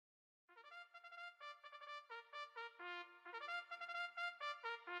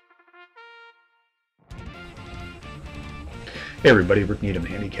Hey everybody, Rick Needham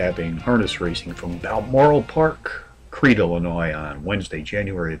handicapping harness racing from Balmoral Park, Crete, Illinois on Wednesday,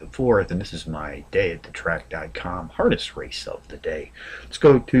 January the 4th, and this is my day at the track.com harness race of the day. Let's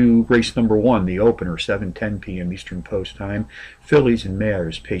go to race number 1, the opener, 7:10 p.m. Eastern Post Time. Fillies and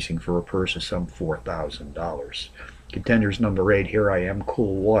mares pacing for a purse of some $4,000. Contenders number 8, Here I Am,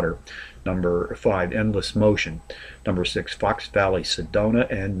 Cool Water. Number 5, Endless Motion. Number 6, Fox Valley Sedona,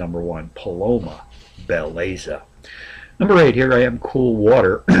 and number 1, Paloma Belleza. Number 8, Here I Am, Cool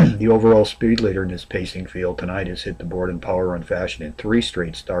Water. The overall speed leader in this pacing field tonight has hit the board in power run fashion in 3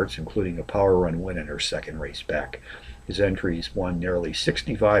 straight starts, including a power run win in her second race back. His entries won nearly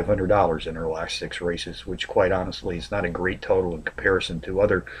 $6,500 in her last 6 races, which quite honestly is not a great total in comparison to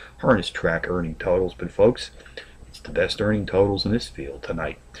other harness track earning totals, but folks, it's the best earning totals in this field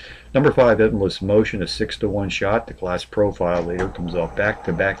tonight. Number 5, Endless Motion, a 6-to-1 shot. The class profile leader comes off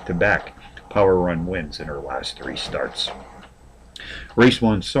back-to-back-to-back power run wins in her last 3 starts. Race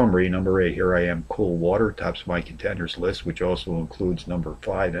 1 summary, number 8, Here I Am, Cool Water, tops my contenders list, which also includes number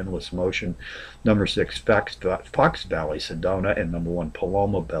 5, Endless Motion, number 6, Fox Valley Sedona, and number 1,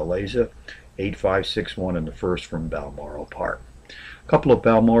 Paloma Belleza. 8-5-6-1 in the first from Balmoral Park. A couple of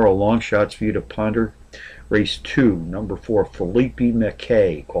Balmoral long shots for you to ponder. Race 2, number 4, Felipe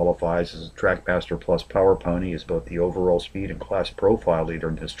McKay qualifies as a Trackmaster Plus Power Pony as both the overall speed and class profile leader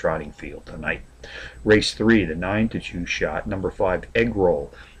in this trotting field tonight. Race 3, the 9-to-2 shot, number 5, Egg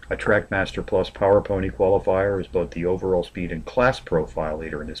Roll, a Trackmaster Plus Power Pony qualifier as both the overall speed and class profile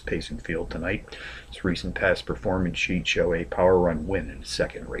leader in this pacing field tonight. Its recent past performance sheet show a power run win in its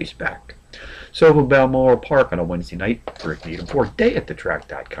second race back. So from Balmoral Park on a Wednesday night, Rick Needham for Day at the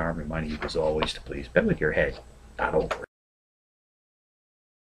Track.com, reminding you as always to please bet with your head, not over it.